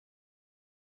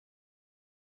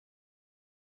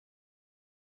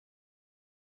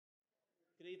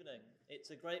Good evening. It's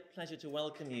a great pleasure to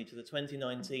welcome you to the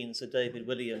 2019 Sir David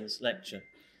Williams Lecture.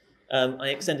 I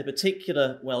extend a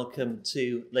particular welcome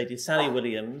to Lady Sally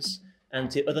Williams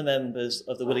and to other members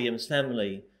of the Williams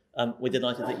family. We're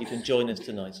delighted that you can join us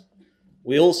tonight.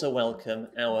 We also welcome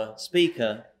our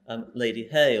speaker, Lady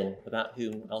Hale, about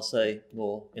whom I'll say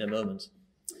more in a moment.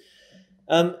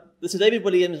 The Sir David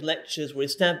Williams Lectures were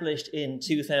established in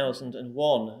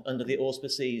 2001 under the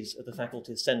auspices of the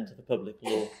Faculty's Centre for Public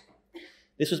Law.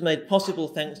 This was made possible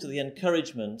thanks to the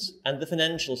encouragement and the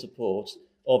financial support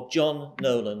of John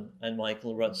Nolan and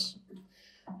Michael Rouse.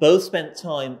 Both spent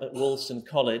time at Wolston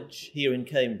College here in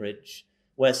Cambridge,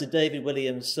 where Sir David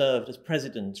Williams served as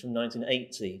president from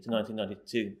 1980 to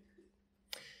 1992.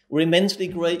 We're immensely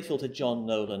grateful to John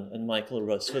Nolan and Michael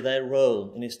Rouse for their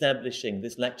role in establishing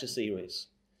this lecture series.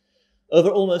 Over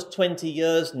almost 20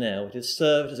 years now, it has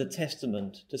served as a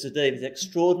testament to Sir David's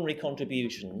extraordinary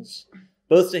contributions,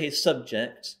 both to his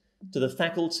subject, to the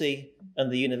faculty and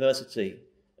the university,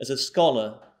 as a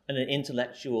scholar and an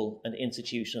intellectual and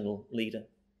institutional leader.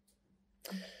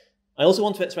 I also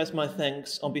want to express my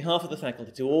thanks on behalf of the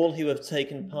faculty to all who have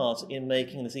taken part in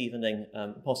making this evening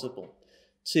possible.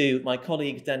 To my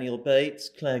colleagues Daniel Bates,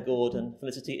 Claire Gordon,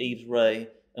 Felicity Eves-Ray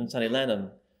and Sally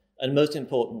Lanham, and most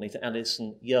importantly to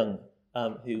Alison Young,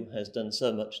 who has done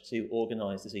so much to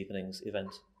organise this evening's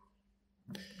event.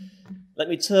 Let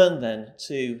me turn then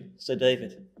to Sir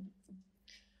David.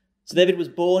 Sir David was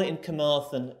born in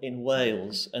Carmarthen in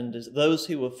Wales, and as those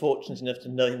who were fortunate enough to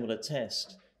know him will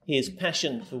attest, his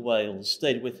passion for Wales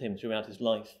stayed with him throughout his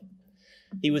life.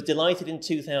 He was delighted in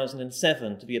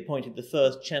 2007 to be appointed the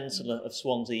first Chancellor of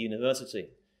Swansea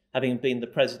University, having been the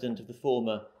president of the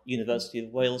former University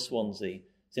of Wales Swansea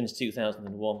since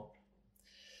 2001.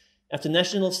 After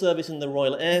national service in the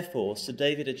Royal Air Force, Sir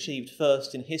David achieved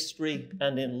first in history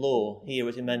and in law here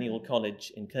at Emmanuel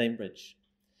College in Cambridge.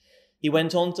 He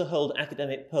went on to hold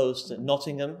academic posts at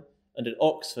Nottingham and at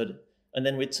Oxford, and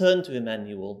then returned to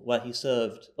Emmanuel, where he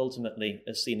served ultimately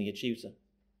as senior tutor.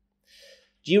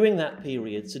 During that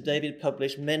period, Sir David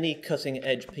published many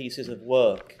cutting-edge pieces of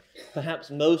work,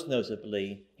 perhaps most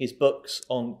notably his books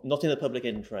on Not in the Public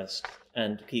Interest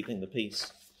and Keeping the Peace.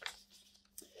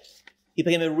 He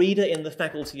became a reader in the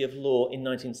Faculty of Law in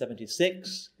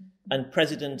 1976 and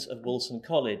president of Wolston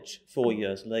College 4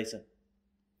 years later.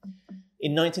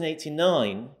 In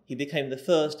 1989, he became the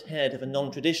first head of a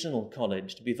non-traditional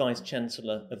college to be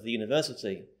Vice-Chancellor of the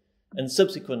university, and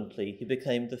subsequently he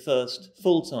became the first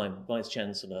full-time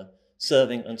Vice-Chancellor,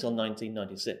 serving until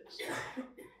 1996.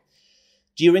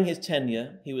 During his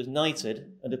tenure, he was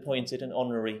knighted and appointed an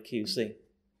honorary QC.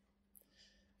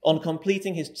 On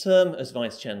completing his term as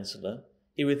Vice-Chancellor,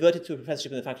 he reverted to a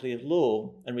professorship in the Faculty of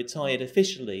Law and retired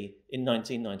officially in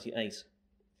 1998.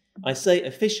 I say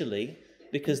officially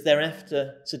because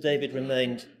thereafter Sir David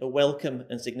remained a welcome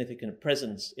and significant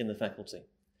presence in the faculty.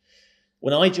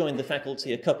 When I joined the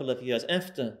faculty a couple of years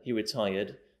after he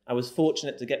retired, I was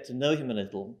fortunate to get to know him a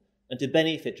little and to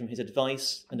benefit from his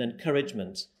advice and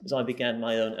encouragement as I began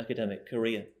my own academic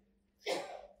career.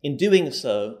 In doing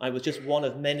so, I was just one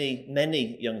of many,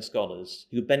 many young scholars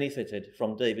who benefited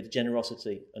from David's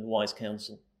generosity and wise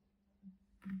counsel.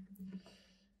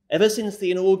 Ever since the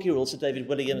inaugural Sir David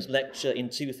Williams lecture in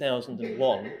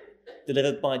 2001,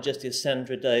 delivered by Justice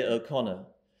Sandra Day O'Connor,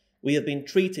 we have been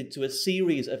treated to a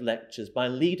series of lectures by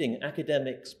leading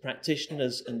academics,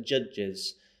 practitioners and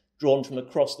judges drawn from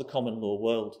across the common law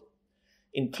world,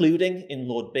 including in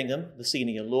Lord Bingham, the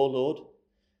senior law lord,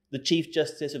 the Chief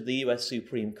Justice of the US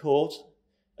Supreme Court,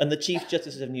 and the Chief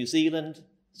Justices of New Zealand,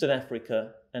 South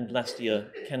Africa, and last year,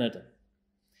 Canada.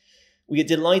 We are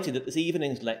delighted that this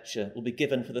evening's lecture will be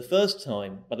given for the first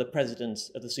time by the President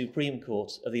of the Supreme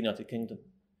Court of the United Kingdom.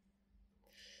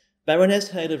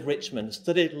 Baroness Hale of Richmond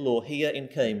studied law here in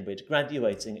Cambridge,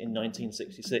 graduating in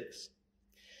 1966.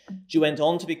 She went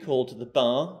on to be called to the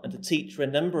bar and to teach for a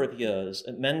number of years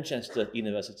at Manchester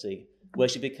University, where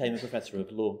she became a professor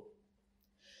of law.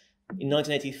 In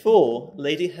 1984,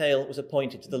 Lady Hale was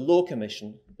appointed to the Law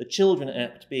Commission, the Children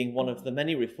Act being one of the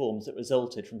many reforms that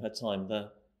resulted from her time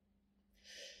there.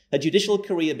 Her judicial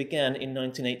career began in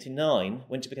 1989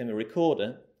 when she became a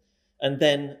recorder, and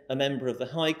then a member of the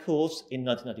High Court in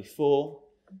 1994,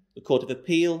 the Court of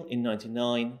Appeal in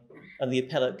 1999, and the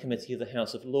Appellate Committee of the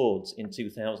House of Lords in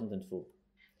 2004.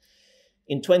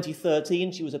 In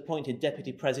 2013, she was appointed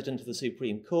Deputy President of the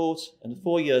Supreme Court, and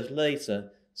 4 years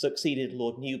later, succeeded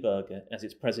Lord Newburgh as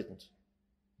its president.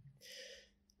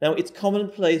 Now, it's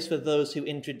commonplace for those who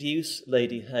introduce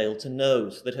Lady Hale to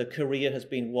note that her career has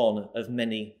been one of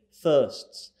many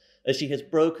firsts, as she has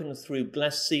broken through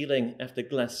glass ceiling after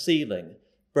glass ceiling,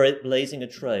 blazing a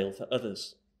trail for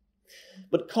others.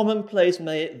 But commonplace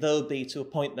may it though be to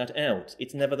point that out,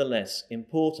 it's nevertheless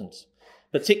important,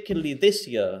 particularly this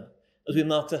year as we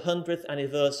mark the 100th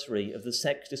anniversary of the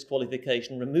Sex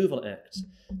Disqualification Removal Act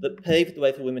that paved the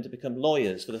way for women to become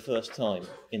lawyers for the first time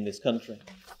in this country.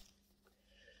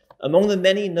 Among the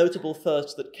many notable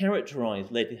firsts that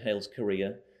characterised Lady Hale's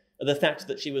career are the fact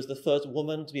that she was the first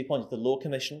woman to be appointed to the Law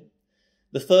Commission,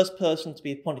 the first person to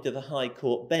be appointed to the High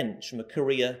Court bench from a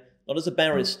career not as a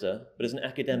barrister, but as an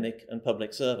academic and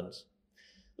public servant,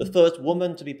 the first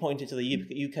woman to be appointed to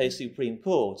the UK Supreme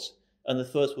Court, and the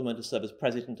first woman to serve as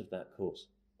president of that court.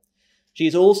 She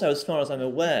is also, as far as I'm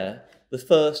aware, the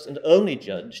first and only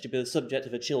judge to be the subject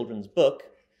of a children's book,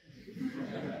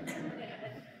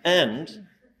 and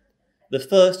the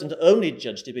first and only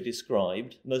judge to be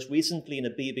described, most recently in a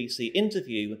BBC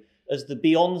interview, as the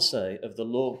Beyoncé of the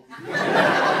law.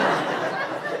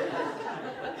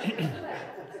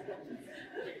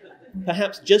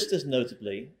 Perhaps just as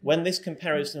notably, when this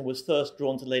comparison was first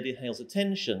drawn to Lady Hale's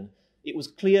attention, it was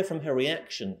clear from her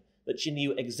reaction that she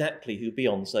knew exactly who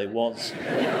Beyoncé was.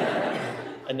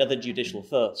 Another judicial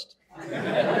first.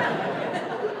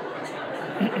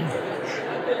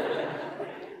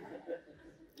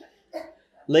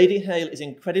 Lady Hale is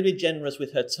incredibly generous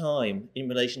with her time in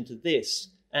relation to this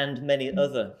and many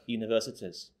other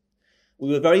universities. We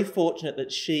were very fortunate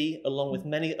that she, along with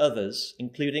many others,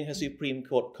 including her Supreme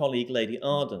Court colleague Lady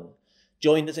Arden,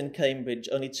 joined us in Cambridge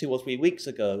only 2 or 3 weeks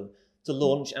ago to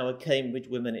launch our Cambridge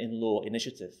Women in Law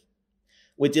initiative.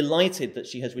 We're delighted that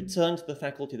she has returned to the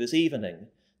faculty this evening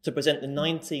to present the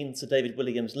 19th Sir David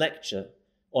Williams Lecture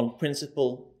on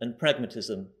Principle and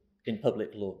Pragmatism in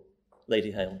Public Law.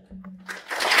 Lady Hale.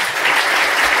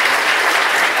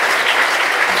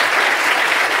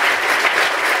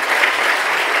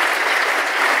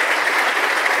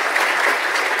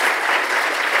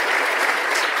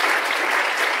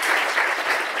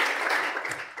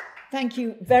 Thank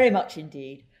you very much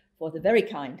indeed for the very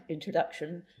kind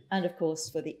introduction and, of course,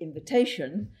 for the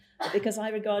invitation, because I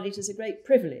regard it as a great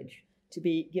privilege to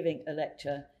be giving a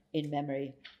lecture in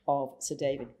memory of Sir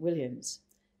David Williams.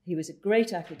 He was a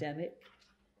great academic,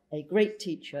 a great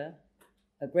teacher,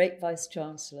 a great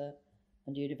Vice-Chancellor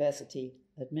and university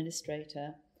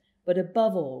administrator, but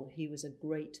above all, he was a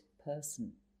great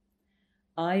person.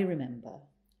 I remember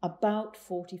about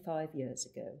 45 years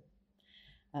ago,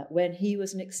 when he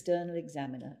was an external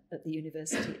examiner at the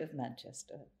University of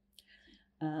Manchester.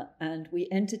 And we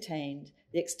entertained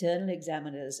the external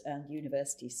examiners and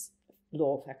university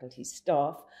law faculty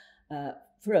staff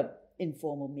for an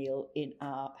informal meal in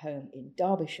our home in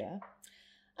Derbyshire.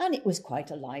 And it was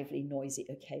quite a lively, noisy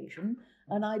occasion.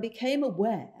 And I became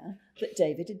aware that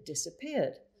David had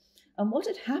disappeared. And what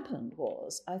had happened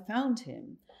was I found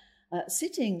him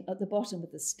sitting at the bottom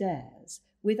of the stairs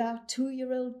with our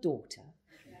 2-year-old daughter,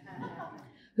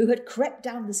 who had crept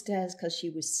down the stairs because she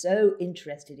was so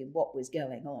interested in what was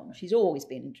going on. She's always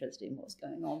been interested in what's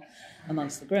going on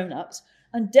amongst the grown-ups.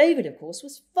 And David, of course,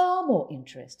 was far more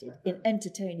interested in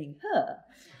entertaining her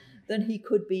than he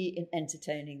could be in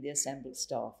entertaining the assembled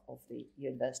staff of the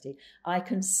university. I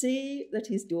can see that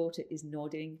his daughter is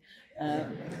nodding.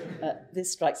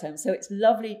 This strikes home. So it's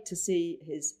lovely to see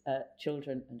his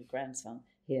children and grandson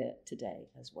here today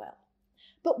as well.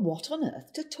 But what on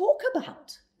earth to talk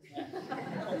about?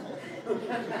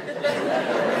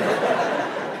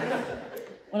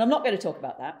 Well, I'm not going to talk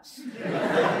about that.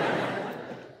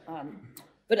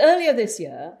 But earlier this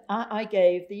year, I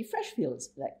gave the Freshfields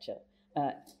lecture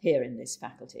here in this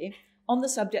faculty on the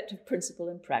subject of principle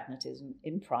and pragmatism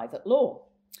in private law.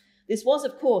 This was,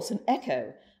 of course, an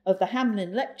echo of the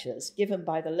Hamlin lectures given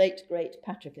by the late, great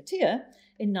Patrick Attiah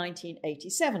in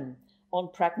 1987 on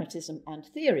pragmatism and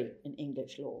theory in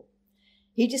English law.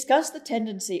 He discussed the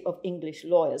tendency of English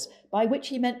lawyers, by which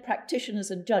he meant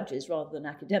practitioners and judges rather than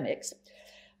academics,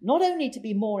 not only to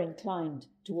be more inclined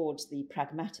towards the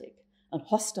pragmatic and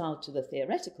hostile to the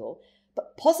theoretical,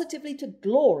 but positively to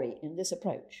glory in this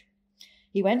approach.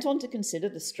 He went on to consider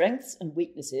the strengths and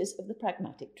weaknesses of the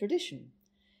pragmatic tradition.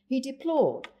 He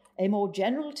deplored a more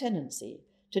general tendency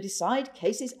to decide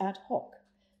cases ad hoc,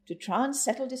 to try and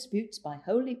settle disputes by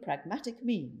wholly pragmatic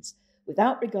means,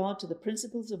 without regard to the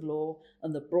principles of law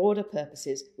and the broader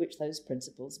purposes which those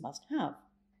principles must have.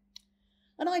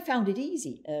 And I found it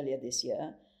easy earlier this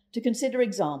year to consider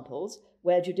examples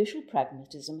where judicial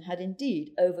pragmatism had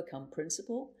indeed overcome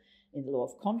principle in the law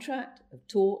of contract, of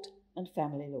tort, and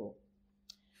family law.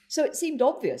 So it seemed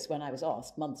obvious when I was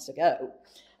asked months ago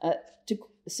to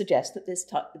suggest that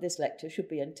this lecture should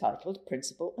be entitled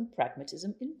Principle and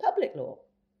Pragmatism in Public Law.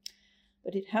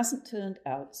 But it hasn't turned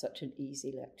out such an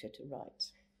easy lecture to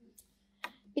write.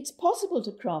 It's possible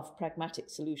to craft pragmatic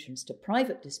solutions to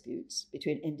private disputes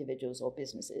between individuals or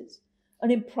businesses,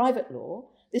 and in private law,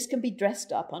 this can be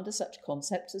dressed up under such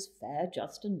concepts as fair,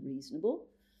 just, and reasonable.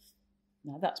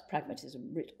 Now, that's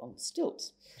pragmatism writ on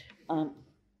stilts.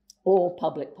 Or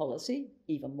public policy,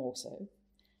 even more so.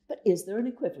 But is there an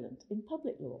equivalent in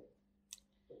public law?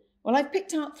 Well, I've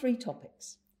picked out 3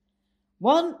 topics.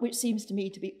 One which seems to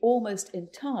me to be almost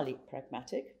entirely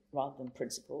pragmatic rather than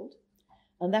principled,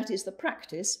 and that is the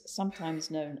practice,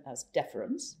 sometimes known as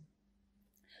deference.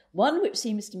 One which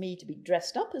seems to me to be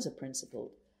dressed up as a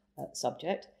principled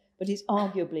subject, but is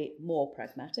arguably more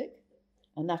pragmatic,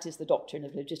 and that is the doctrine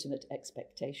of legitimate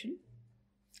expectation.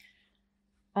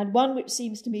 And one which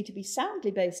seems to me to be soundly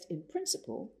based in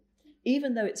principle,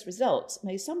 even though its results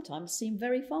may sometimes seem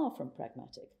very far from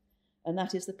pragmatic, and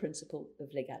that is the principle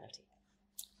of legality.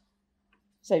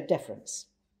 So, deference.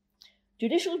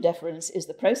 Judicial deference is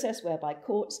the process whereby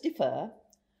courts defer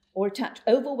or attach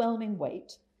overwhelming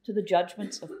weight to the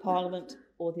judgments of Parliament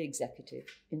or the executive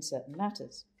in certain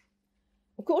matters.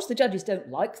 Of course, the judges don't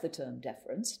like the term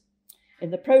deference. In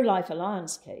the Pro-Life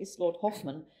Alliance case, Lord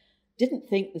Hoffman didn't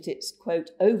think that its, quote,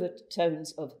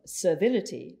 overtones of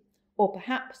servility or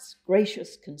perhaps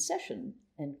gracious concession,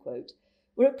 end quote,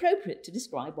 were appropriate to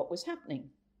describe what was happening.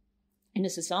 In a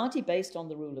society based on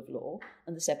the rule of law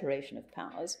and the separation of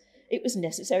powers, it was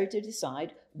necessary to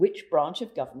decide which branch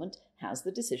of government has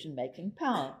the decision-making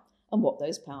power and what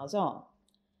those powers are.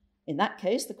 In that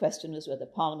case, the question was whether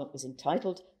Parliament was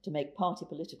entitled to make party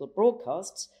political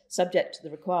broadcasts subject to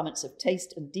the requirements of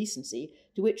taste and decency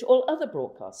to which all other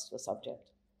broadcasts were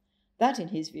subject. That, in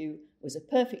his view, was a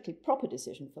perfectly proper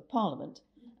decision for Parliament,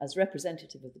 as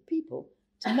representative of the people,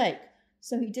 to make,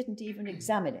 so he didn't even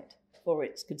examine it for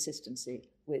its consistency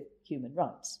with human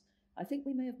rights. I think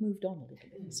we may have moved on a little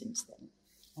bit since then.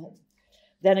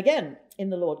 Then again, in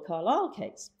the Lord Carlisle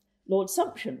case, Lord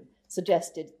Sumption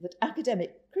suggested that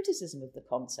academic criticism of the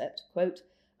concept, quote,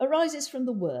 arises from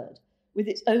the word, with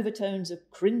its overtones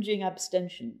of cringing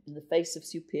abstention in the face of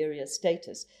superior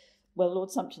status. Well, Lord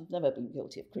Sumption's never been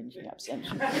guilty of cringing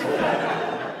abstention.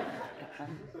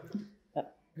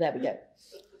 There we go.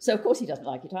 So, of course, he doesn't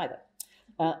like it either.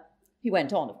 He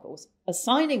went on, of course,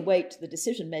 assigning weight to the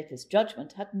decision-maker's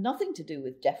judgment had nothing to do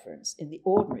with deference in the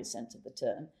ordinary sense of the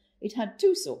term. It had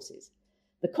 2 sources,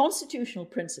 the constitutional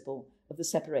principle of the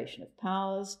separation of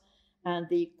powers and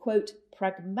the, quote,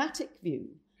 pragmatic view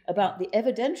about the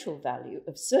evidential value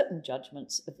of certain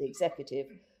judgments of the executive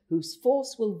whose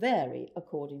force will vary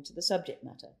according to the subject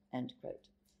matter, end quote.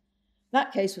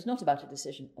 That case was not about a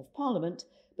decision of Parliament,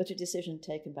 but a decision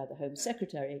taken by the Home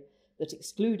Secretary that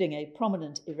excluding a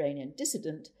prominent Iranian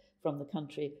dissident from the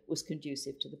country was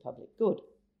conducive to the public good.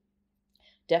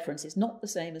 Deference is not the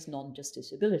same as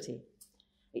non-justiciability.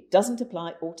 It doesn't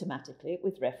apply automatically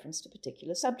with reference to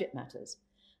particular subject matters,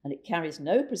 and it carries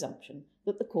no presumption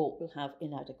that the court will have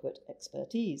inadequate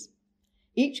expertise.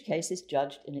 Each case is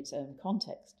judged in its own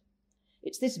context.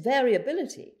 It's this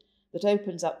variability that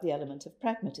opens up the element of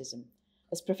pragmatism.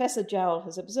 As Professor Jowl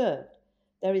has observed,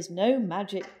 there is no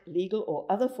magic legal or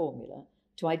other formula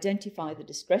to identify the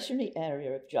discretionary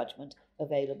area of judgment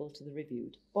available to the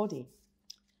reviewed body.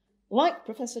 Like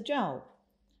Professor Jowl,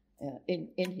 in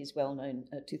his well-known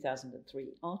 2003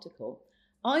 article,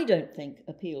 I don't think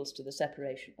appeals to the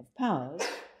separation of powers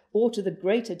or to the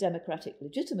greater democratic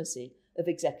legitimacy of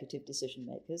executive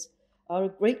decision-makers are a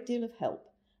great deal of help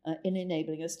in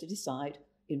enabling us to decide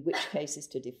in which cases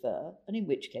to defer and in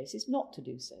which cases not to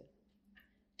do so.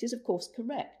 It is, of course,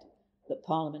 correct that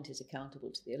Parliament is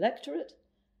accountable to the electorate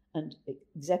and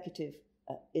executive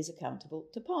is accountable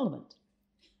to Parliament.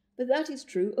 But that is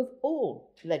true of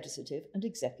all legislative and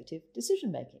executive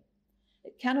decision-making.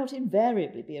 It cannot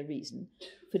invariably be a reason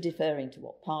for deferring to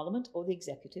what Parliament or the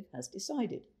executive has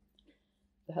decided.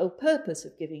 The whole purpose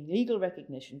of giving legal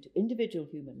recognition to individual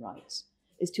human rights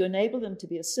is to enable them to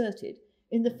be asserted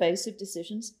in the face of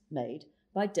decisions made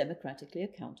by democratically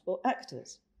accountable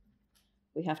actors.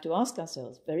 We have to ask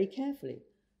ourselves very carefully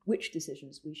which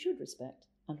decisions we should respect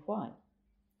and why.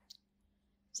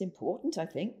 It's important, I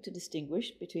think, to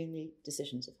distinguish between the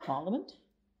decisions of Parliament,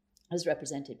 as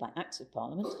represented by Acts of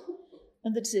Parliament,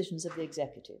 and the decisions of the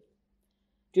executive.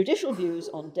 Judicial views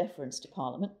on deference to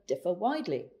Parliament differ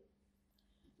widely.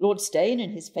 Lord Steyn,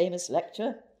 in his famous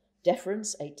lecture,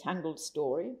 Deference, a Tangled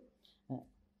Story,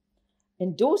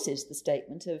 endorses the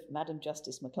statement of Madam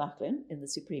Justice McLachlan in the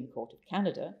Supreme Court of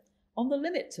Canada on the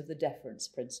limits of the deference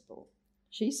principle.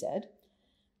 She said,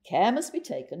 "Care must be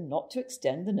taken not to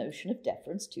extend the notion of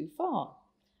deference too far.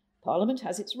 Parliament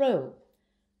has its role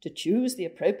to choose the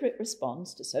appropriate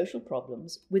response to social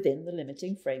problems within the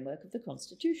limiting framework of the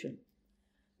Constitution.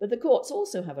 but the courts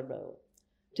also have a role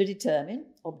to determine,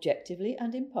 objectively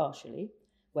and impartially,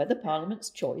 whether Parliament's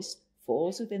choice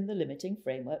falls within the limiting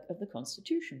framework of the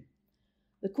Constitution.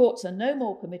 The courts are no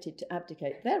more permitted to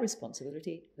abdicate their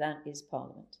responsibility than is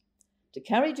Parliament. To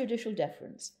carry judicial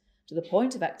deference to the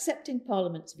point of accepting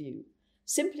Parliament's view,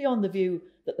 simply on the view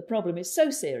that the problem is so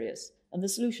serious and the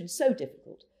solution so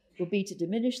difficult, would be to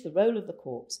diminish the role of the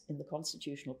courts in the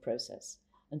constitutional process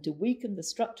and to weaken the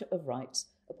structure of rights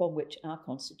upon which our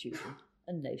Constitution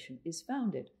and nation is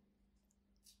founded.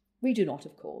 We do not,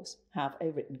 of course, have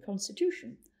a written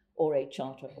constitution or a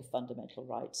Charter of Fundamental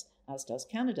Rights, as does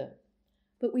Canada,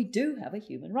 but we do have a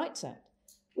Human Rights Act,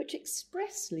 which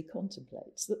expressly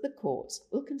contemplates that the courts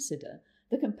will consider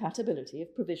the compatibility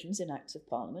of provisions in Acts of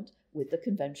Parliament with the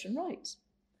Convention rights.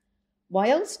 Why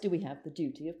else do we have the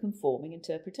duty of conforming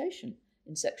interpretation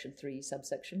in Section 3,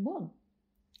 subsection 1?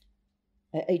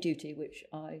 A duty which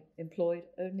I employed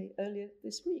only earlier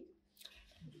this week.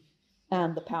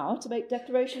 And the power to make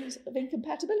declarations of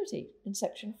incompatibility in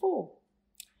Section 4.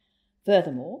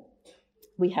 Furthermore,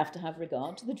 we have to have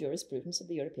regard to the jurisprudence of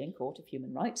the European Court of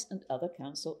Human Rights and other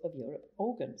Council of Europe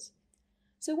organs.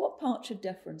 So what part should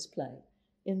deference play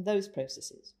in those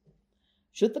processes?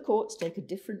 Should the courts take a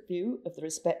different view of the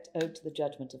respect owed to the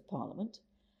judgment of Parliament,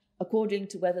 according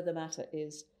to whether the matter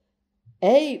is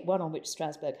A, one on which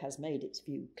Strasbourg has made its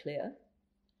view clear,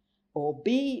 or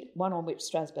B, one on which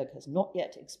Strasbourg has not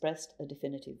yet expressed a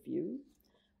definitive view,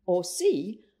 or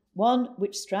C, one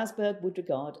which Strasbourg would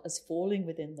regard as falling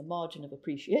within the margin of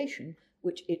appreciation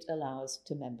which it allows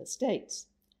to member states?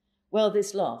 Well,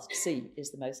 this last, C,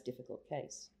 is the most difficult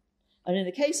case. And in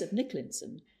the case of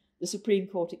Nicklinson, the Supreme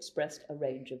Court expressed a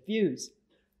range of views.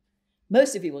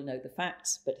 Most of you will know the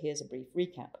facts, but here's a brief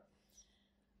recap.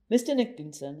 Mr.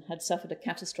 Nicklinson had suffered a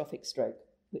catastrophic stroke,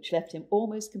 which left him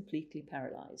almost completely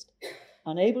paralysed,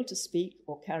 unable to speak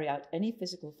or carry out any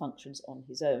physical functions on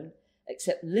his own,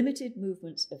 except limited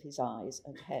movements of his eyes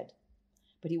and head.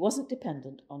 But he wasn't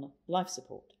dependent on life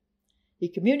support. He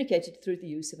communicated through the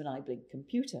use of an eye-blink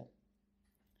computer.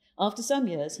 After some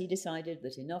years, he decided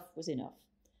that enough was enough,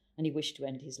 and he wished to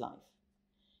end his life.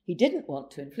 He didn't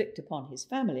want to inflict upon his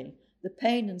family the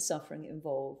pain and suffering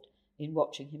involved in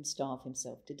watching him starve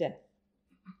himself to death.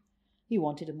 He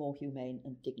wanted a more humane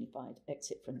and dignified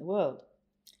exit from the world.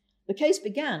 The case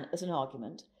began as an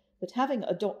argument that having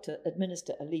a doctor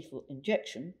administer a lethal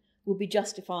injection would be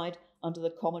justified under the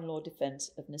common law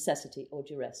defence of necessity or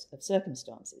duress of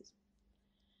circumstances.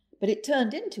 But it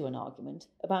turned into an argument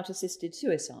about assisted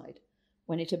suicide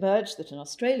when it emerged that an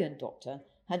Australian doctor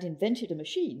had invented a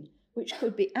machine which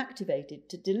could be activated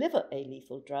to deliver a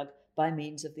lethal drug by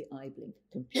means of the eye-blink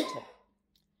computer.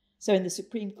 So in the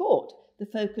Supreme Court, the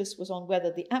focus was on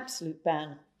whether the absolute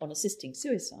ban on assisting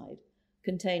suicide,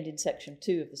 contained in Section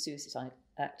 2 of the Suicide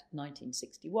Act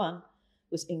 1961,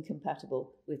 was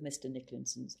incompatible with Mr.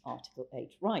 Nicklinson's Article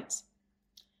 8 rights.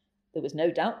 There was no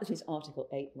doubt that his Article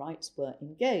 8 rights were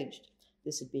engaged.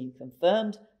 This had been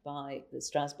confirmed by the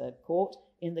Strasbourg Court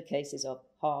in the cases of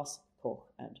Haas, Koch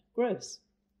and Gross.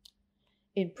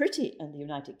 In Pretty and the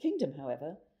United Kingdom,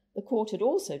 however, the court had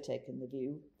also taken the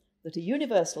view that a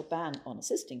universal ban on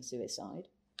assisting suicide,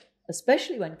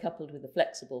 especially when coupled with a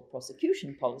flexible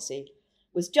prosecution policy,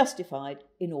 was justified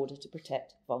in order to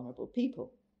protect vulnerable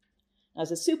people.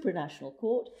 As a supranational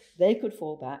court, they could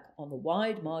fall back on the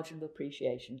wide margin of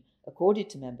appreciation accorded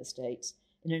to member states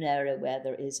in an area where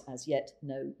there is as yet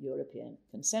no European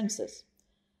consensus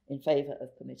in favour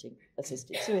of permitting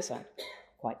assisted suicide.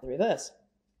 Quite the reverse.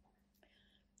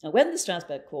 Now, when the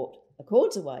Strasbourg Court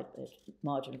accords a wide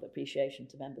margin of appreciation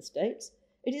to member states,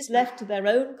 it is left to their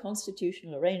own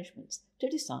constitutional arrangements to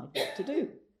decide what to do.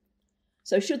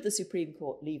 So should the Supreme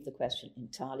Court leave the question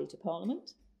entirely to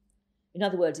Parliament? In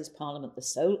other words, is Parliament the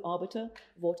sole arbiter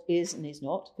of what is and is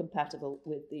not compatible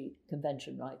with the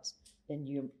Convention rights in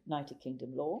United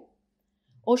Kingdom law?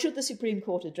 Or should the Supreme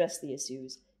Court address the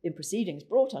issues in proceedings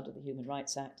brought under the Human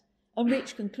Rights Act and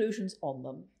reach conclusions on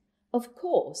them, of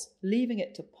course leaving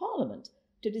it to Parliament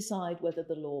to decide whether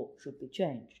the law should be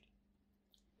changed?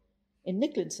 In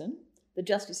Nicklinson, the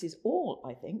justices all,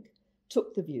 I think,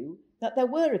 took the view that there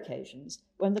were occasions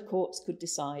when the courts could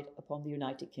decide upon the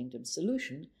United Kingdom's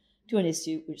solution to an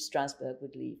issue which Strasbourg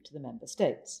would leave to the member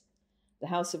states. The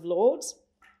House of Lords,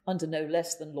 under no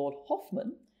less than Lord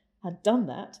Hoffman, had done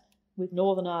that with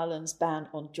Northern Ireland's ban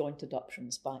on joint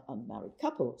adoptions by unmarried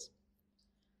couples.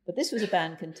 But this was a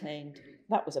ban contained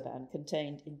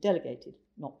in delegated,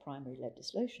 not primary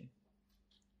legislation.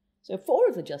 So 4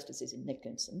 of the justices in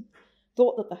Nicklinson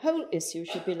thought that the whole issue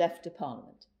should be left to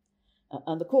Parliament,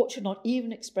 and the court should not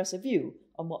even express a view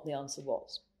on what the answer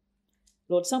was.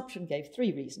 Lord Sumption gave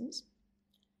 3 reasons.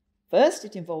 First,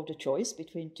 it involved a choice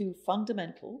between 2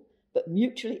 fundamental but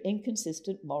mutually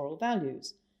inconsistent moral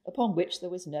values upon which there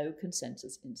was no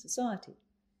consensus in society.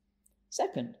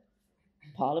 Second,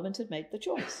 Parliament had made the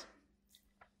choice.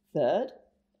 Third,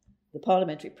 the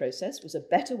parliamentary process was a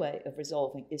better way of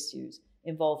resolving issues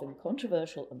involving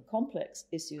controversial and complex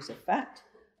issues of fact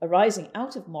arising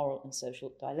out of moral and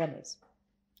social dilemmas.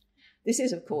 This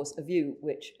is, of course, a view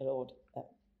which Lord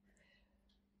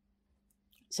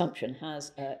Sumption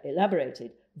has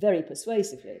elaborated very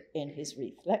persuasively in his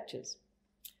Wreath lectures.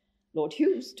 Lord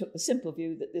Hughes took the simple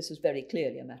view that this was very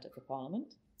clearly a matter for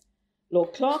Parliament.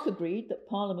 Lord Clarke agreed that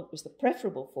Parliament was the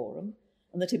preferable forum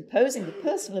and that imposing the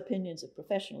personal opinions of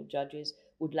professional judges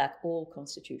would lack all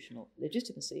constitutional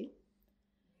legitimacy.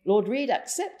 Lord Reid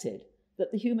accepted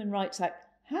that the Human Rights Act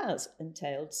has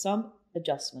entailed some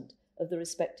adjustment of the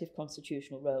respective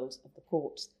constitutional roles of the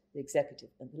courts, the executive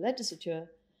and the legislature,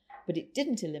 but it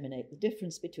didn't eliminate the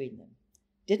difference between them,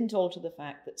 didn't alter the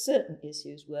fact that certain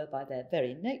issues were by their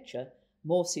very nature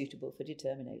more suitable for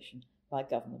determination by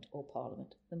government or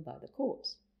Parliament than by the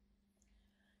courts.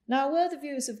 Now, were the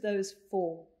views of those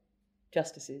 4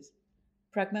 justices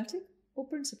pragmatic or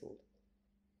principled?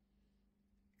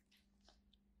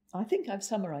 I think I've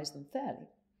summarised them fairly.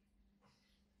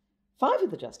 5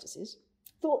 of the justices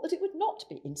thought that it would not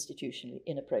be institutionally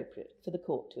inappropriate for the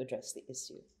court to address the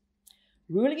issue.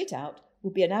 Ruling it out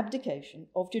would be an abdication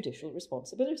of judicial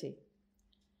responsibility.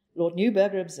 Lord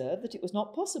Newburger observed that it was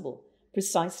not possible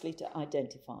precisely to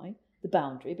identify the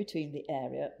boundary between the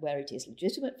area where it is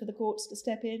legitimate for the courts to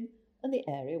step in and the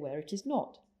area where it is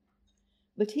not.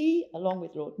 But he, along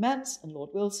with Lord Mance and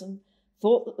Lord Wilson,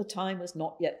 thought that the time was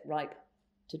not yet ripe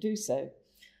to do so.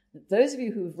 Those of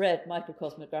you who've read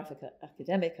Microcosmographica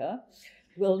Academica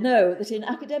will know that in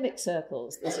academic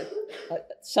circles there's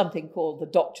something called the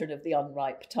doctrine of the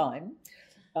unripe time,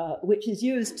 which is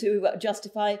used to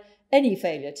justify any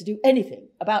failure to do anything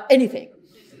about anything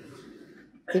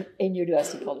in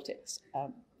university politics.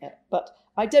 But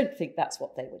I don't think that's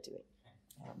what they were doing.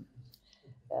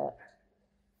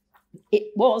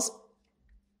 It was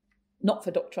not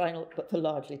for doctrinal, but for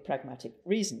largely pragmatic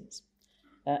reasons.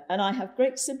 And I have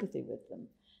great sympathy with them,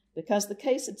 because the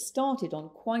case had started on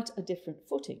quite a different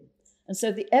footing, and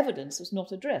so the evidence was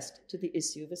not addressed to the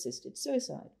issue of assisted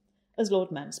suicide. As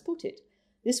Lord Mance put it,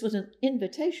 this was an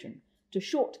invitation to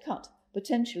shortcut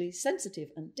potentially sensitive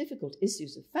and difficult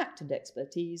issues of fact and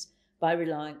expertise by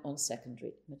relying on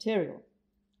secondary material.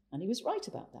 And he was right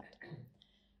about that.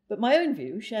 But my own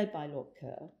view, shared by Lord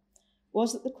Kerr,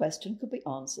 was that the question could be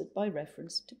answered by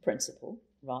reference to principle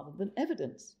rather than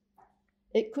evidence.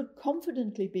 It could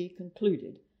confidently be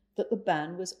concluded that the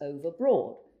ban was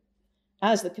overbroad,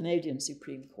 as the Canadian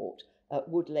Supreme Court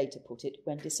would later put it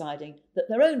when deciding that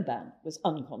their own ban was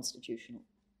unconstitutional.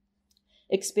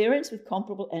 Experience with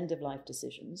comparable end-of-life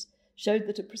decisions showed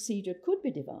that a procedure could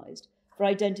be devised for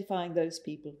identifying those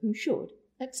people who should,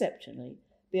 exceptionally,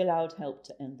 be allowed help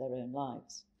to end their own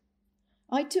lives.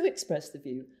 I too expressed the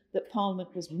view that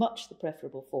Parliament was much the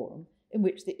preferable forum in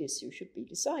which the issue should be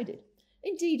decided.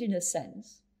 Indeed, in a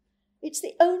sense, it's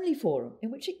the only forum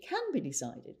in which it can be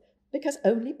decided, because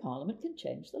only Parliament can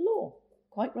change the law.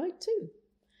 Quite right too.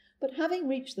 But having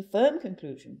reached the firm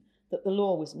conclusion that the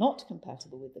law was not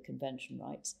compatible with the Convention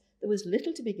rights, there was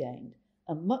little to be gained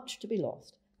and much to be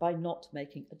lost by not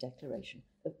making a declaration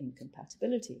of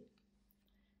incompatibility.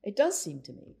 It does seem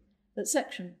to me that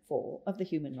Section 4 of the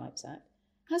Human Rights Act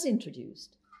has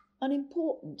introduced an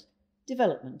important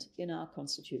development in our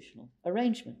constitutional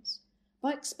arrangements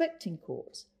by expecting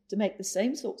courts to make the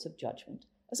same sorts of judgment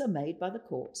as are made by the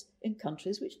courts in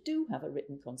countries which do have a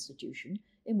written constitution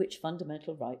in which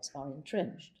fundamental rights are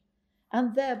entrenched,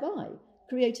 and thereby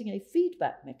creating a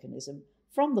feedback mechanism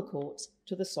from the courts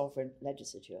to the sovereign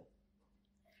legislature.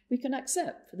 We can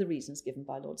accept, for the reasons given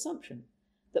by Lord Sumption,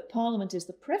 that Parliament is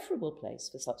the preferable place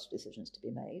for such decisions to be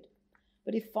made,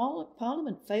 but if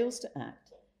Parliament fails to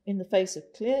act in the face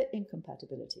of clear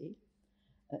incompatibility,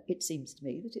 it seems to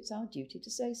me that it's our duty to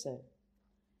say so.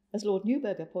 As Lord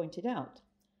Newburger pointed out,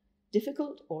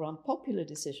 difficult or unpopular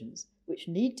decisions which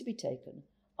need to be taken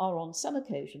are on some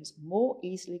occasions more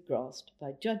easily grasped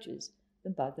by judges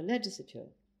than by the legislature.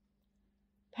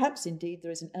 Perhaps indeed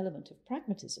there is an element of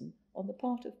pragmatism on the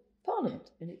part of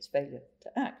Parliament in its failure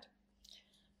to act.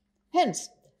 Hence,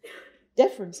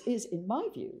 deference is, in my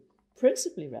view,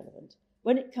 principally relevant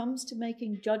when it comes to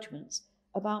making judgments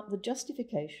about the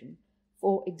justification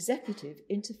for executive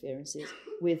interferences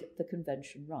with the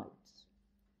Convention rights.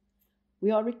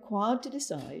 We are required to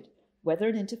decide whether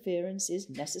an interference is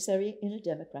necessary in a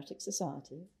democratic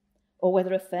society, or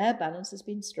whether a fair balance has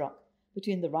been struck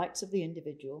between the rights of the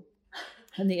individual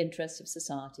and the interests of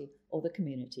society or the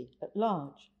community at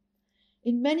large.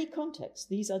 In many contexts,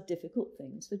 these are difficult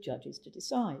things for judges to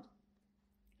decide.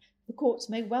 The courts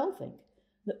may well think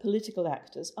that political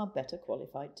actors are better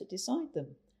qualified to decide them,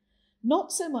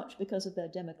 not so much because of their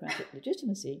democratic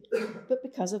legitimacy, but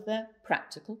because of their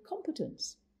practical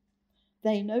competence.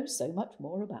 They know so much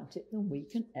more about it than we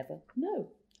can ever know.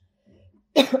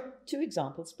 2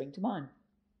 examples spring to mind.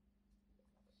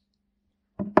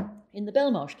 In the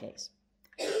Belmarsh case,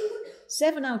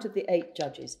 7 out of the 8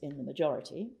 judges in the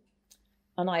majority,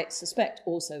 and I suspect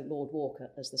also Lord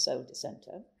Walker as the sole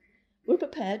dissenter, were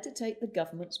prepared to take the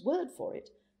government's word for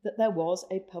it that there was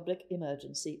a public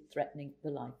emergency threatening the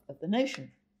life of the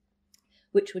nation,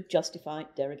 which would justify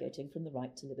derogating from the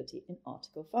right to liberty in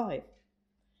Article 5.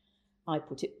 I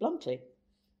put it bluntly.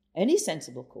 Any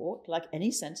sensible court, like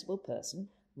any sensible person,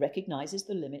 recognises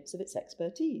the limits of its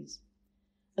expertise.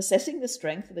 Assessing the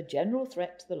strength of a general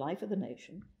threat to the life of the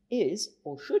nation is,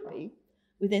 or should be,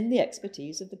 within the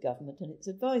expertise of the government and its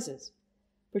advisers.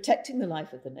 Protecting the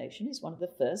life of the nation is one of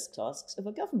the first tasks of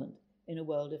a government in a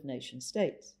world of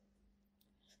nation-states.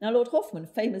 Now, Lord Hoffmann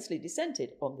famously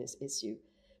dissented on this issue,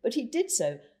 but he did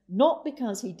so not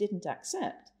because he didn't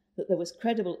accept that there was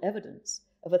credible evidence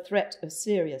of a threat of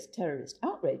serious terrorist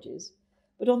outrages,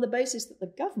 but on the basis that the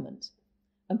government,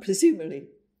 and presumably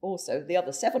also the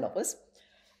other 7 of us,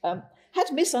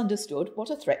 had misunderstood what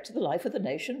a threat to the life of the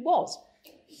nation was.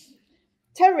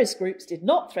 Terrorist groups did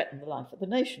not threaten the life of the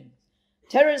nation.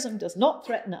 Terrorism does not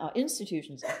threaten our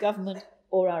institutions of government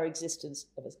or our existence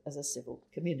as a civil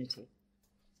community.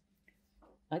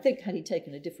 I think had he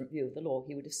taken a different view of the law,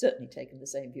 he would have certainly taken the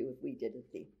same view as we did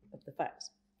of the facts.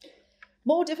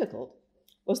 More difficult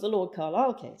was the Lord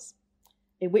Carlisle case,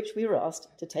 in which we were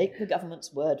asked to take the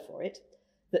government's word for it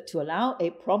that to allow a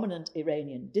prominent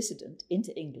Iranian dissident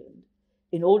into England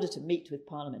in order to meet with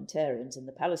parliamentarians in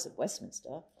the Palace of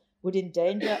Westminster would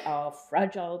endanger our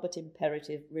fragile but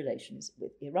imperative relations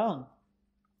with Iran.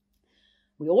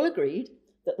 We all agreed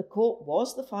that the court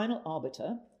was the final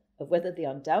arbiter of whether the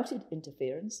undoubted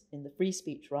interference in the free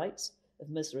speech rights of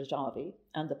Ms. Rajavi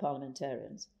and the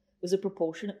parliamentarians was a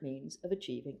proportionate means of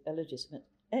achieving a legitimate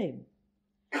aim.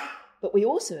 But we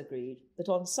also agreed that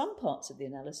on some parts of the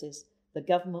analysis, the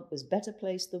government was better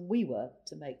placed than we were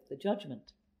to make the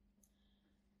judgment.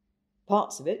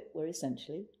 Parts of it were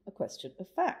essentially a question of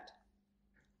fact.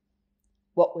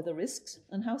 What were the risks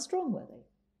and how strong were they?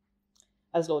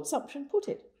 As Lord Sumption put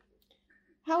it,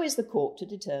 how is the court to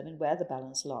determine where the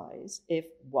balance lies if,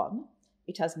 1,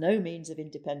 it has no means of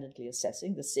independently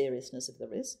assessing the seriousness of the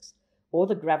risks or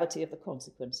the gravity of the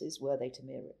consequences were they to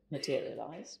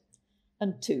materialise,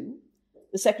 and 2,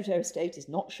 the Secretary of State is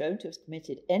not shown to have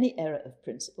committed any error of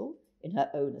principle in her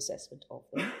own assessment of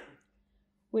them?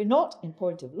 We're not, in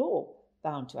point of law,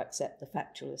 bound to accept the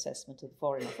factual assessment of the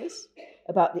Foreign Office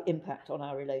about the impact on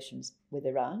our relations with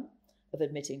Iran of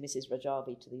admitting Mrs.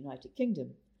 Rajavi to the United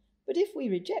Kingdom. But if we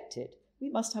reject it, we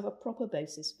must have a proper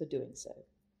basis for doing so.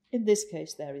 In this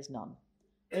case, there is none.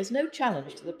 There is no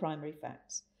challenge to the primary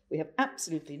facts. We have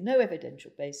absolutely no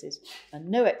evidential basis and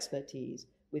no expertise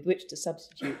with which to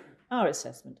substitute our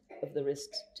assessment of the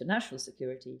risks to national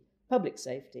security, public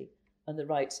safety, and the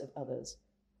rights of others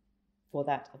for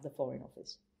that of the Foreign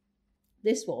Office.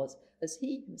 This was, as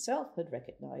he himself had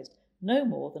recognised, no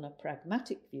more than a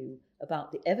pragmatic view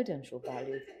about the evidential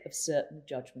value of certain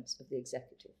judgments of the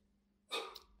executive.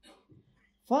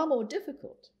 Far more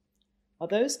difficult are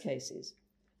those cases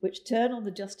which turn on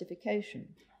the justification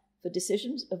for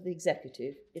decisions of the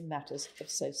executive in matters of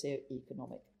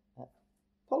socio-economic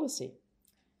policy.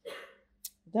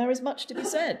 There is much to be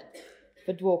said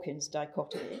for Dworkin's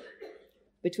dichotomy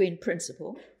between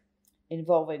principle,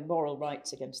 involving moral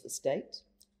rights against the state,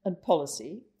 and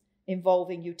policy,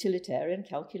 involving utilitarian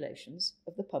calculations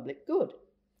of the public good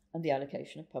and the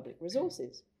allocation of public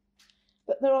resources.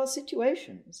 But there are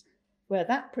situations where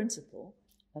that principle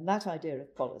and that idea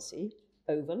of policy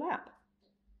overlap.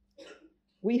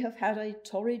 We have had a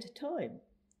torrid time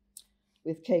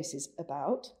with cases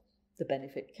about the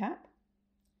benefit cap,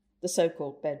 the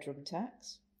so-called bedroom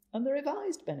tax, and the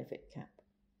revised benefit cap.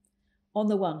 On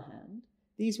the one hand,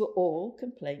 these were all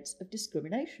complaints of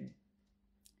discrimination.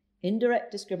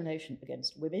 Indirect discrimination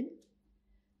against women,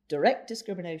 direct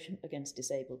discrimination against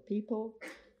disabled people,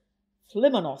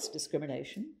 flimanos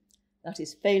discrimination, that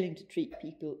is, failing to treat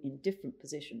people in different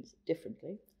positions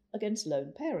differently, against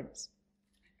lone parents.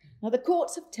 Now, the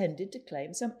courts have tended to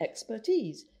claim some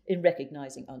expertise in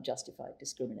recognising unjustified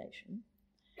discrimination.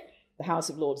 The House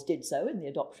of Lords did so in the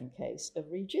adoption case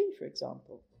of Rigi, for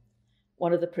example.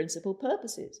 One of the principal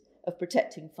purposes of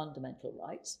protecting fundamental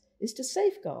rights is to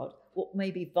safeguard what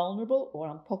may be vulnerable or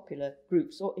unpopular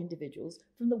groups or individuals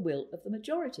from the will of the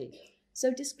majority.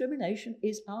 So discrimination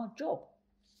is our job,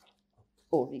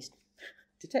 or at least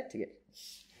detecting it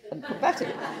and combating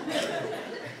it.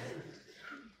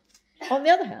 On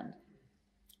the other hand,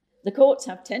 the courts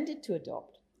have tended to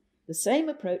adopt the same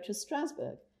approach as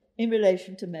Strasbourg in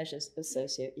relation to measures of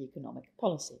socio-economic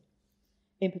policy,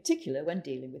 in particular when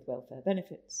dealing with welfare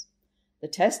benefits. The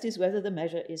test is whether the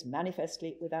measure is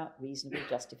manifestly without reasonable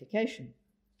justification.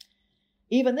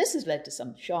 Even this has led to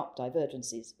some sharp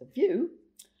divergences of view.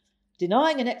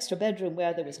 Denying an extra bedroom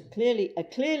where there was a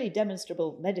clearly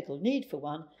demonstrable medical need for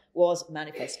one was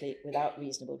manifestly without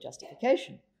reasonable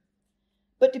justification.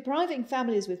 But depriving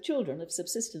families with children of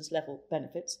subsistence-level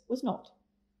benefits was not.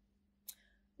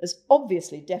 There's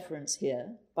obviously deference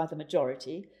here by the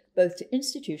majority, both to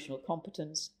institutional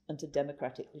competence and to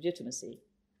democratic legitimacy.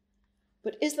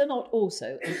 But is there not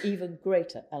also an even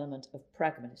greater element of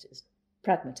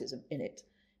pragmatism in it,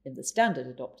 in the standard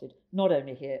adopted, not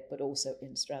only here, but also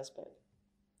in Strasbourg?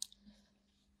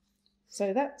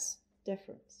 So that's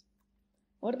deference.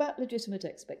 What about legitimate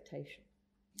expectation?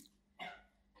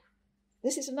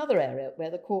 This is another area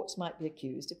where the courts might be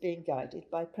accused of being guided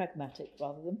by pragmatic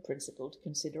rather than principled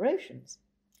considerations.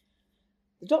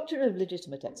 The doctrine of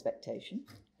legitimate expectation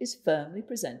is firmly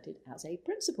presented as a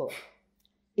principle,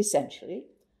 essentially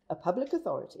a public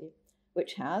authority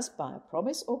which has, by a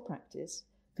promise or practice,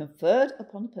 conferred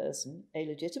upon a person a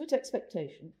legitimate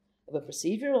expectation of a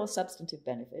procedural or substantive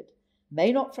benefit,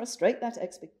 may not frustrate that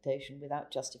expectation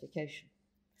without justification.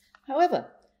 However,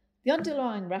 the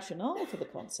underlying rationale for the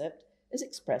concept is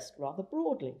expressed rather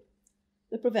broadly: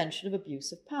 the prevention of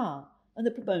abuse of power and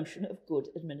the promotion of good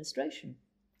administration.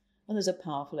 And there's a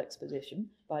powerful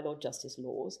exposition by Lord Justice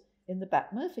Laws in the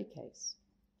Bat-Murphy case.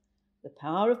 The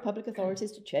power of public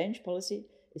authorities to change policy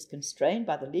is constrained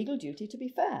by the legal duty to be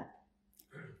fair.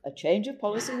 A change of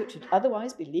policy which would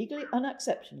otherwise be legally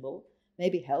unacceptable may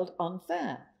be held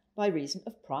unfair by reason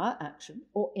of prior action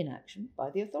or inaction by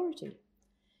the authority.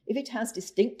 If it has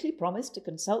distinctly promised to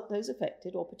consult those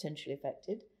affected or potentially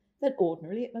affected, then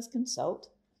ordinarily it must consult.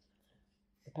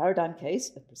 The paradigm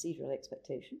case of procedural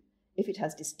expectation: if it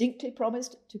has distinctly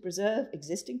promised to preserve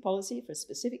existing policy for a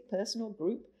specific person or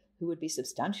group who would be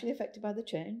substantially affected by the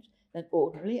change, then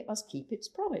ordinarily it must keep its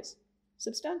promise,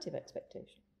 substantive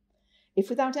expectation. If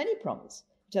without any promise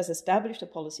it has established a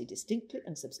policy distinctly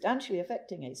and substantially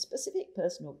affecting a specific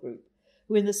person or group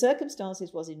who in the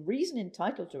circumstances was in reason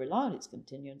entitled to rely on its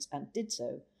continuance and did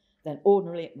so, then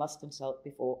ordinarily it must consult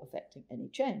before effecting any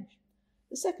change.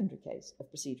 The secondary case of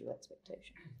procedural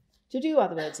expectation. To do, in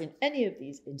other words, in any of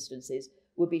these instances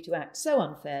would be to act so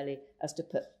unfairly as to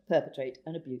perpetrate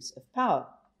an abuse of power.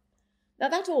 Now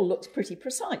that all looks pretty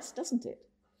precise, doesn't it?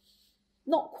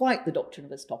 Not quite the doctrine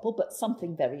of estoppel, but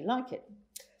something very like it.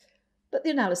 But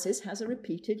the analysis has a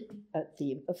repeated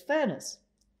theme of fairness.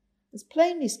 There's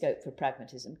plainly scope for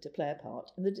pragmatism to play a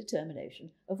part in the determination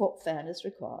of what fairness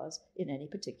requires in any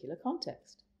particular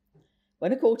context.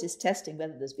 When a court is testing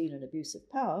whether there's been an abuse of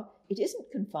power, it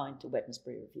isn't confined to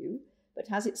Wednesbury Review, but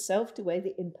has itself to weigh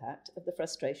the impact of the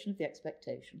frustration of the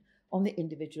expectation on the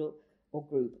individual or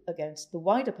group against the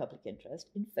wider public interest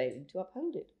in failing to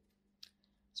uphold it.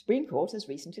 The Supreme Court has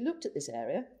recently looked at this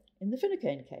area in the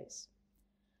Finucane case.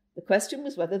 The question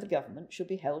was whether the government should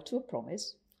be held to a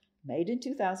promise made in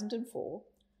 2004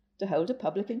 to hold a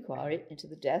public inquiry into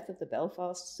the death of the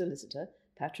Belfast solicitor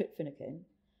Patrick Finucane,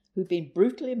 who'd been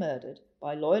brutally murdered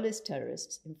by loyalist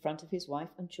terrorists in front of his wife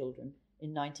and children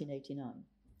in 1989.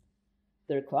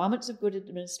 The requirements of good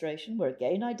administration were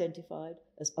again identified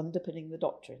as underpinning the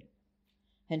doctrine.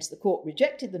 Hence, the court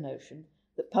rejected the notion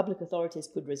that public authorities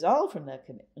could resolve from their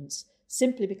commitments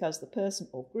simply because the person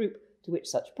or group to which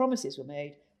such promises were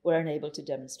made were unable to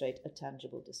demonstrate a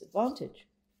tangible disadvantage.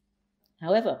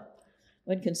 However,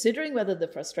 when considering whether the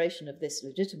frustration of this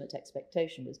legitimate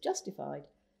expectation was justified,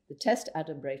 the test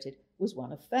adumbrated was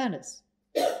one of fairness.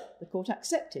 The court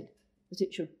accepted that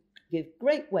it should give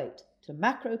great weight to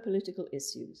macro-political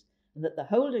issues and that the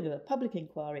holding of a public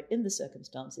inquiry in the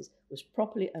circumstances was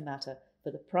properly a matter for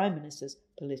the Prime Minister's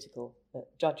political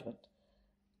judgment.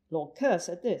 Lord Kerr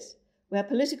said this: where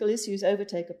political issues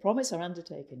overtake a promise or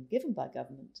undertaking given by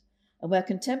government, and where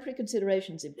contemporary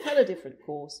considerations impel a different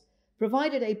course,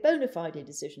 provided a bona fide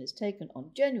decision is taken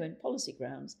on genuine policy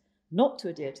grounds not to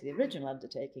adhere to the original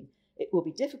undertaking, it will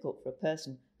be difficult for a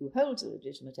person who holds a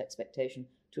legitimate expectation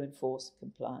to enforce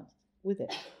compliance with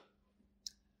it.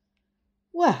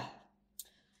 Well,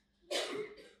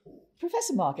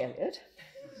 Professor Mark Elliott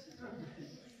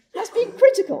has been been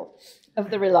critical of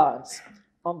the reliance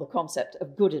on the concept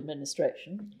of good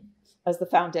administration as the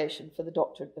foundation for the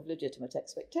doctrine of legitimate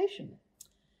expectation.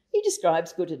 He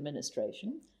describes good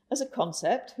administration as a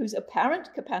concept whose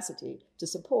apparent capacity to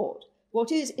support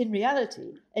what is in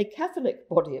reality a Catholic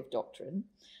body of doctrine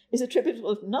is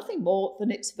attributable to nothing more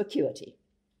than its vacuity.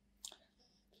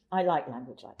 I like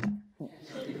language like that.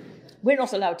 We're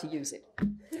not allowed to use it.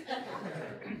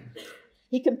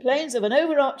 He complains of an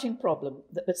overarching problem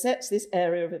that besets this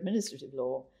area of administrative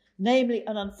law, namely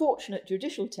an unfortunate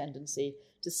judicial tendency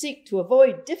to seek to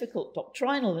avoid difficult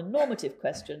doctrinal and normative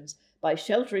questions by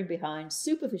sheltering behind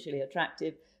superficially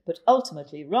attractive but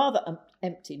ultimately rather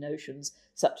empty notions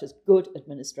such as good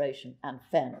administration and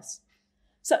fairness.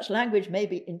 Such language may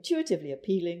be intuitively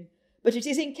appealing, but it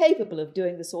is incapable of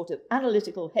doing the sort of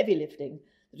analytical heavy lifting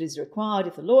that is required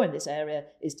if the law in this area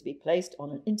is to be placed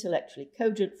on an intellectually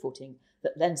cogent footing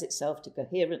that lends itself to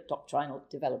coherent doctrinal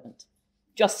development.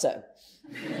 Just so.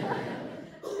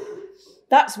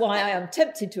 That's why I am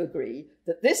tempted to agree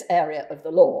that this area of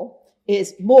the law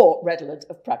is more redolent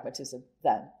of pragmatism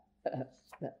than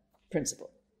principle.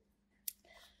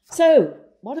 So,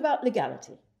 what about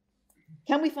legality?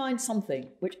 Can we find something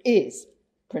which is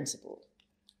principled,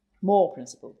 more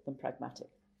principled than pragmatic?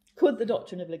 Could the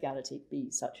doctrine of legality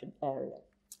be such an area?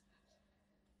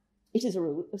 It is a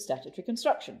rule of statutory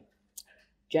construction.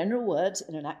 General words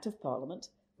in an Act of Parliament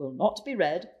will not be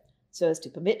read so as to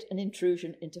permit an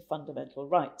intrusion into fundamental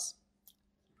rights.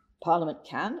 Parliament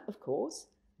can, of course,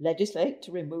 legislate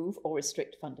to remove or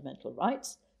restrict fundamental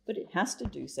rights, but it has to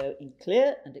do so in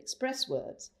clear and express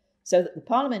words so that the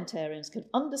parliamentarians can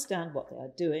understand what they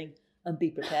are doing and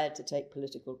be prepared to take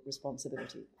political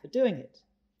responsibility for doing it.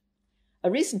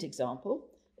 A recent example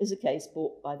is a case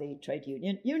brought by the trade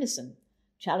union Unison,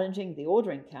 challenging the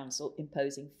Ordering Council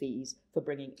imposing fees for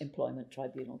bringing employment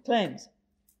tribunal claims.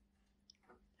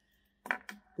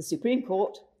 The Supreme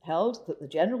Court held that the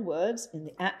general words in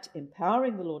the Act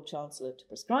empowering the Lord Chancellor to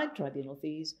prescribe tribunal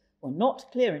fees were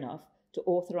not clear enough to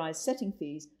authorise setting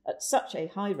fees at such a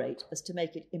high rate as to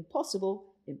make it impossible,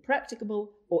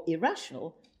 impracticable, or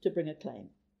irrational to bring a claim.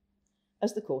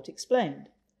 As the Court explained,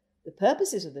 the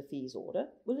purposes of the fees order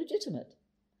were legitimate,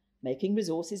 making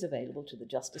resources available to the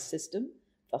justice system,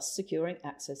 thus securing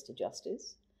access to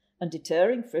justice, and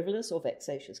deterring frivolous or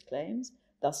vexatious claims,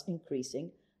 thus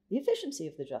increasing the efficiency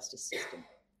of the justice system.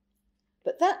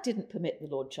 But that didn't permit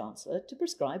the Lord Chancellor to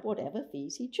prescribe whatever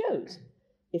fees he chose,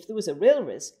 if there was a real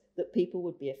risk that people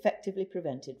would be effectively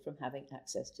prevented from having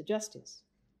access to justice.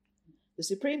 The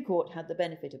Supreme Court had the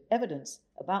benefit of evidence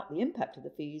about the impact of the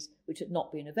fees which had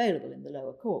not been available in the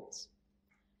lower courts.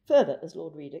 Further, as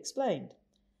Lord Reid explained,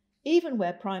 even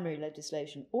where primary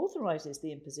legislation authorises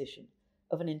the imposition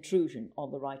of an intrusion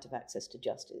on the right of access to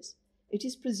justice, it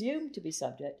is presumed to be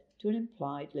subject to an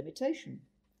implied limitation.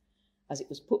 As it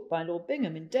was put by Lord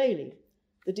Bingham in Daly,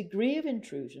 the degree of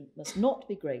intrusion must not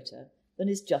be greater than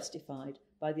is justified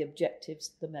by the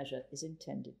objectives the measure is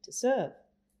intended to serve.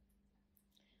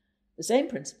 The same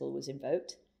principle was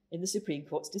invoked in the Supreme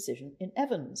Court's decision in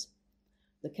Evans,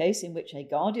 the case in which a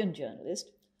Guardian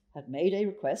journalist had made a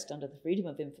request under the Freedom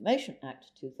of Information Act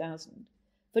 2000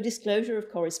 for disclosure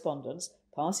of correspondence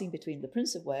passing between the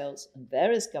Prince of Wales and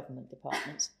various government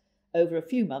departments over a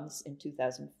few months in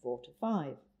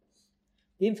 2004-5.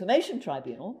 The Information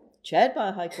Tribunal, chaired by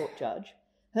a High Court judge,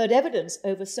 heard evidence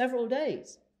over several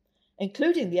days,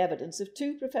 including the evidence of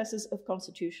 2 professors of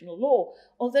constitutional law,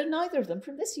 although neither of them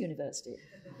from this university.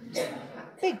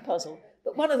 Big puzzle,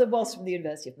 but one of them was from the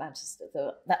University of Manchester,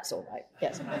 so that's all right,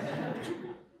 yes.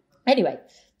 Anyway,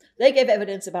 they gave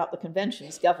evidence about the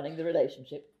conventions governing the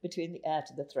relationship between the heir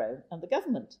to the throne and the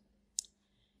government.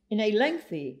 In a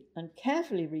lengthy and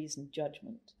carefully reasoned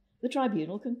judgment, the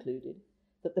tribunal concluded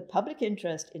that the public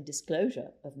interest in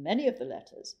disclosure of many of the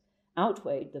letters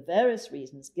outweighed the various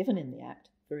reasons given in the Act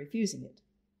for refusing it.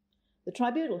 The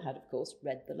tribunal had, of course,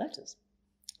 read the letters.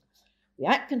 The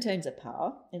Act contains a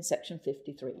power, in section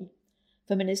 53,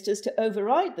 for ministers to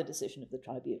override the decision of the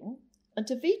tribunal and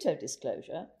to veto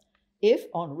disclosure if,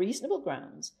 on reasonable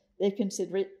grounds, they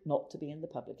consider it not to be in the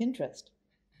public interest.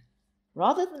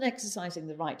 Rather than exercising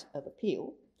the right of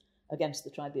appeal against the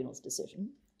tribunal's decision,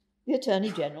 the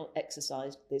Attorney-General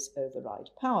exercised this override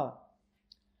power.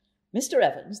 Mr.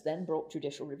 Evans then brought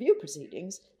judicial review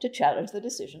proceedings to challenge the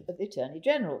decision of the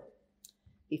Attorney-General.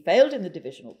 He failed in the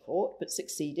Divisional Court, but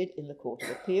succeeded in the Court of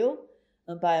Appeal,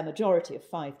 and by a majority of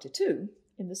 5-2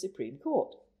 in the Supreme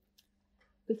Court.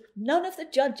 But none of the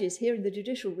judges hearing the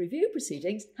judicial review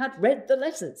proceedings had read the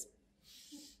letters.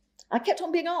 I kept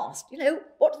on being asked,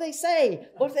 what do they say?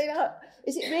 What are they about?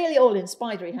 Is it really all in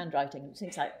spidery handwriting? And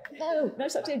things like, no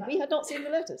such thing. We had not seen the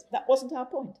letters. That wasn't our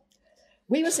point.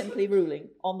 We were simply ruling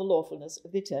on the lawfulness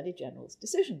of the Attorney General's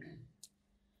decision.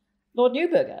 Lord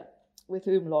Newburger, with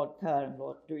whom Lord Kerr and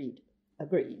Lord Reid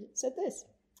agreed, said this: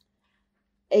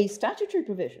 a statutory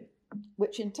provision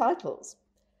which entitles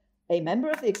a member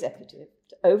of the executive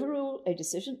to overrule a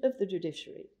decision of the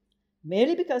judiciary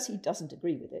merely because he doesn't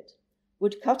agree with it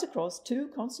would cut across two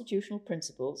constitutional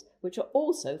principles which are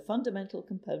also fundamental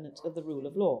components of the rule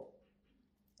of law.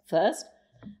 First,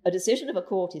 a decision of a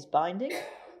court is binding,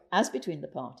 as between the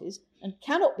parties, and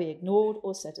cannot be ignored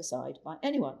or set aside by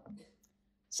anyone.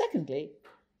 Secondly,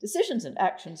 decisions and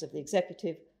actions of the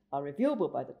executive are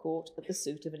reviewable by the court at the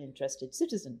suit of an interested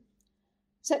citizen.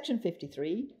 Section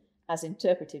 53, as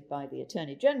interpreted by the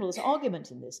Attorney General's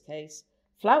argument in this case,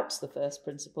 flouts the first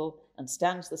principle and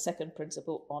stands the second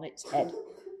principle on its head.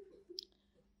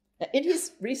 In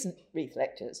his recent Reith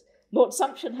lectures, Lord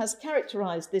Sumption has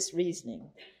characterised this reasoning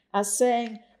as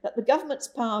saying that the government's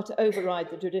power to override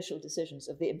the judicial decisions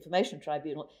of the Information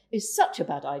Tribunal is such a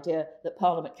bad idea that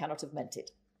Parliament cannot have meant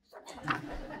it.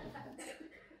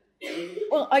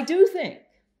 Well, I do think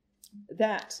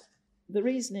that the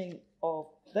reasoning of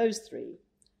those three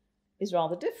is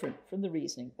rather different from the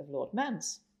reasoning of Lord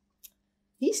Mance.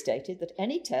 He stated that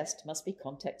any test must be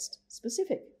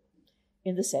context-specific,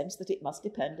 in the sense that it must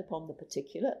depend upon the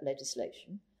particular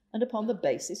legislation and upon the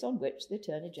basis on which the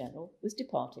Attorney General was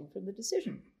departing from the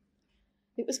decision.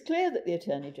 It was clear that the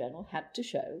Attorney General had to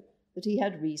show that he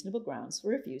had reasonable grounds for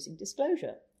refusing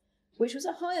disclosure, which was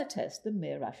a higher test than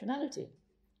mere rationality.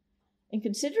 In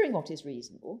considering what is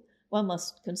reasonable, one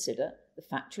must consider the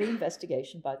factual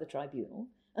investigation by the tribunal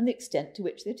and the extent to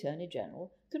which the Attorney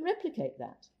General can replicate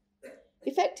that.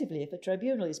 Effectively, if a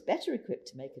tribunal is better equipped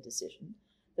to make a decision,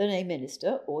 then a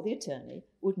minister or the attorney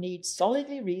would need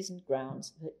solidly reasoned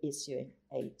grounds for issuing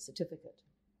a certificate.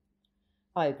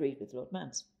 I agreed with Lord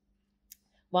Mance.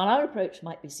 While our approach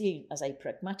might be seen as a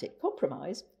pragmatic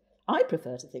compromise, I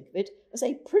prefer to think of it as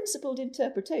a principled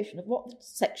interpretation of what the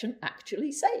section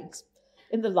actually says,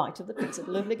 in the light of the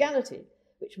principle of legality,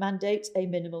 which mandates a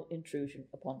minimal intrusion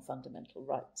upon fundamental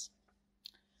rights.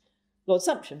 Lord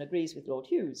Sumption agrees with Lord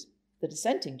Hughes, the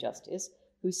dissenting justice,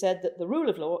 who said that the rule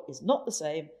of law is not the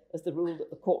same as the rule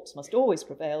that the courts must always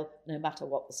prevail, no matter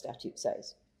what the statute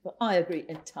says. But I agree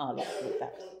entirely with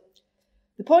that.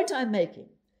 The point I'm making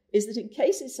is that in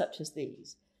cases such as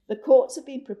these, the courts have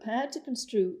been prepared to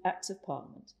construe Acts of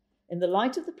Parliament in the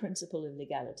light of the principle of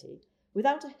legality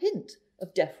without a hint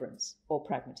of deference or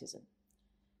pragmatism.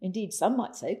 Indeed, some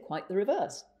might say quite the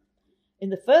reverse. In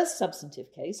the first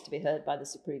substantive case to be heard by the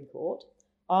Supreme Court,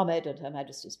 Ahmed and Her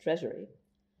Majesty's Treasury,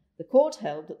 the court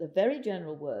held that the very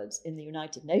general words in the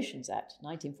United Nations Act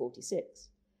 1946,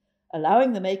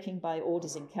 allowing the making by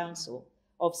orders in council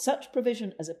of such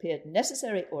provision as appeared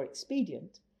necessary or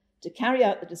expedient to carry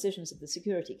out the decisions of the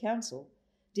Security Council,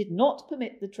 did not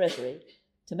permit the Treasury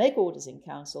to make orders in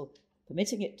council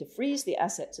permitting it to freeze the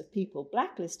assets of people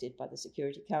blacklisted by the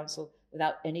Security Council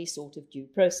without any sort of due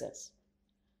process.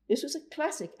 This was a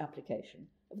classic application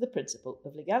of the principle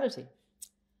of legality.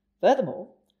 Furthermore,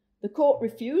 the court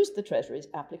refused the Treasury's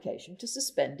application to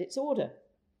suspend its order.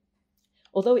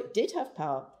 Although it did have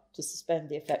power to suspend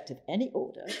the effect of any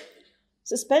order,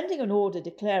 suspending an order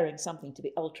declaring something to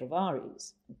be ultra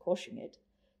vires and quashing it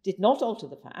did not alter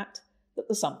the fact that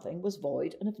the something was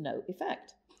void and of no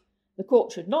effect. The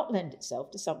court should not lend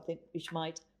itself to something which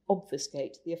might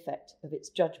obfuscate the effect of its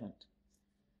judgment.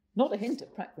 Not a hint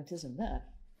of pragmatism there.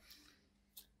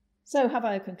 So have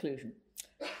I a conclusion?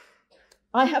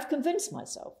 I have convinced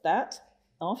myself that,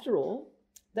 after all,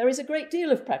 there is a great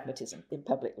deal of pragmatism in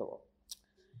public law.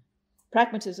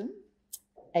 Pragmatism,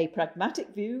 a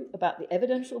pragmatic view about the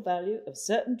evidential value of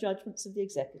certain judgments of the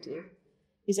executive,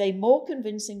 is a more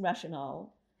convincing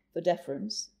rationale for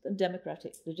deference than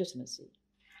democratic legitimacy.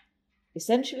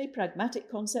 Essentially,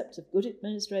 pragmatic concepts of good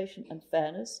administration and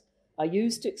fairness are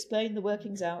used to explain the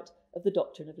workings out of the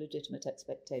doctrine of legitimate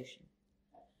expectation.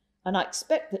 And I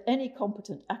expect that any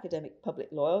competent academic public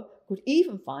lawyer could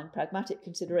even find pragmatic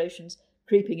considerations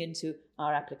creeping into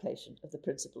our application of the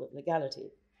principle of legality.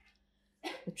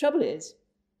 The trouble is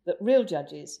that real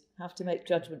judges have to make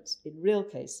judgments in real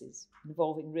cases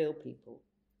involving real people,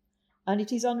 and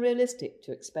it is unrealistic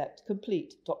to expect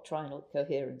complete doctrinal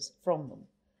coherence from them,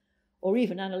 or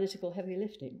even analytical heavy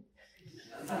lifting,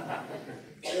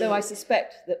 though I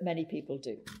suspect that many people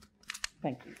do.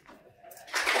 Thank you.